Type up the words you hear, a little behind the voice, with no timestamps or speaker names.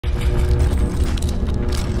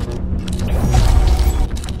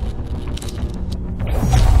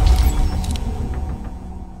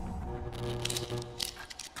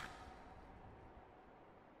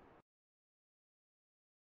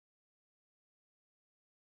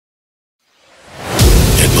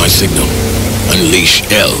signal. Unleash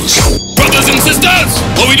L's. Brothers and sisters,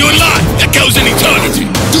 what we doing live? That goes in eternity.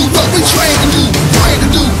 Do what we train to do, train to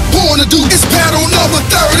do, born to do. It's battle number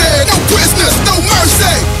 30. No prisoners, no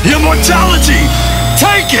mercy. Immortality!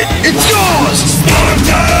 Take it! It's yours!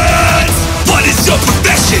 Spartans! What is your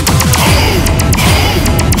profession?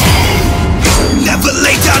 Never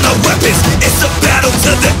lay down our weapons. It's a battle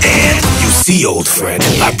to the end. You see, old friend,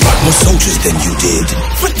 I brought more soldiers than you did.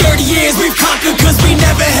 For 30 years we've conquered cause we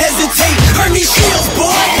never hesitate. Earn these shields, boy.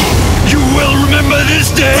 You will remember this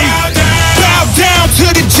day. Bow down to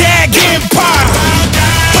the Jag Empire.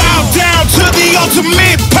 Bow down to the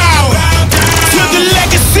ultimate power. To the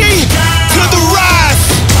legacy, to the rise.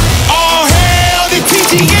 All hail the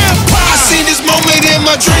TG Empire. I seen this moment in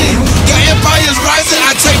my dream. Your empire's rising,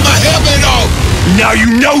 I take my helmet off. Now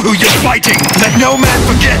you know who you're fighting. Let no man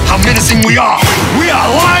forget how menacing we are. We are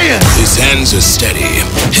lions. His hands are steady,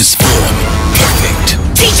 his form perfect.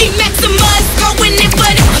 TG Maximus going in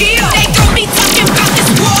for the kill. They gon' be talking about this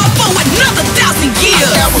war for another 1,000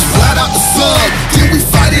 years. That was flat out the sun. Then we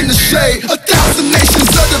fight in the shade. 1,000 nations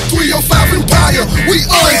of the 305 Empire. We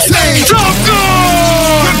untamed.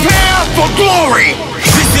 Prepare for glory.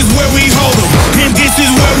 This is where we hold them, and this is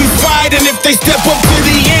where we fight. And if they step up to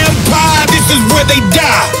the Empire, this is where they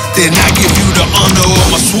die. Then I give you the honor of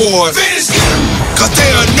my sword. Finish him. Cause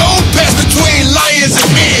there are no paths between lions and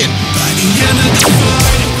men. By the end of the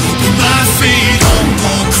fight, with my feet on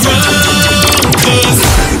the ground, cause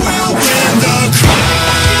I will win the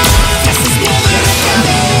crown. This is more than a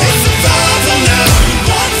battle, it's survival now. You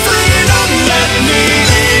want freedom, let me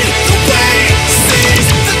lead the way. Seize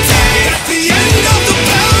the day, at the end of the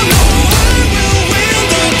battle, no, I will win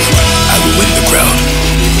the crown. I will win the crowd.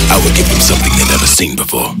 I will give them something they've never seen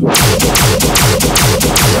before.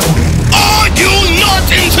 Are you not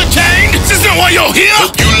entertained? This isn't why you're here.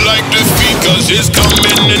 Hope you like defeat, cause it's coming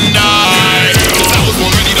tonight.